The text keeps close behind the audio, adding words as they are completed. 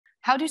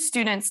How do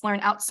students learn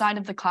outside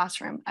of the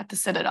classroom at the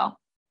Citadel?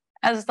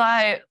 As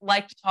I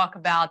like to talk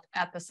about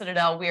at the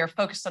Citadel, we are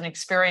focused on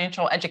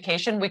experiential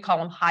education. We call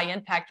them high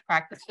impact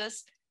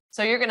practices.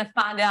 So you're going to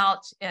find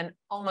out in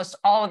almost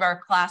all of our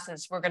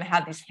classes, we're going to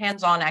have these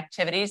hands-on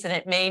activities, and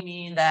it may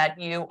mean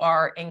that you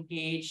are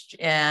engaged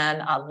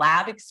in a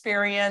lab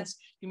experience.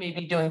 You may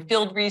be doing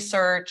field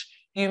research.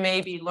 You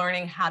may be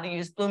learning how to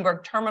use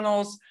Bloomberg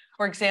terminals.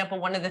 For example,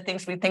 one of the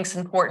things we think is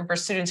important for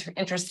students who are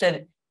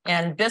interested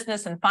in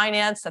business and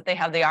finance, that they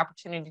have the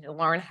opportunity to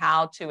learn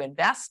how to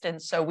invest. And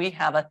so we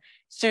have a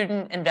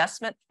student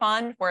investment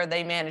fund where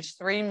they manage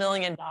 $3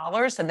 million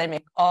and they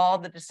make all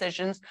the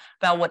decisions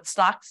about what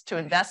stocks to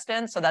invest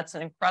in. So that's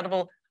an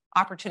incredible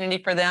opportunity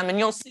for them. And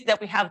you'll see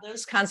that we have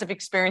those kinds of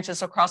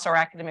experiences across our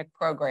academic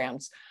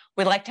programs.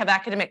 We like to have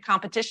academic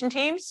competition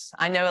teams.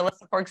 I know,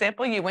 Alyssa, for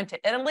example, you went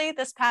to Italy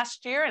this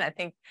past year, and I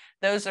think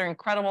those are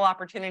incredible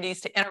opportunities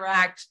to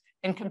interact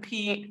and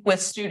compete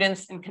with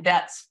students and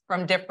cadets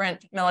from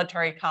different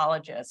military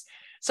colleges.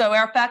 So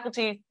our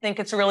faculty think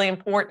it's really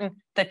important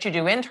that you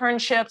do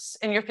internships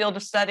in your field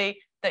of study,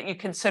 that you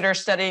consider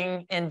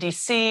studying in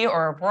DC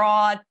or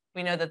abroad.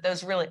 We know that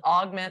those really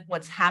augment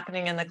what's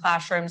happening in the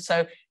classroom.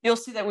 So you'll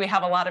see that we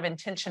have a lot of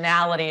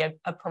intentionality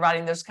of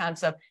providing those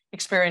kinds of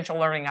experiential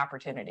learning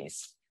opportunities.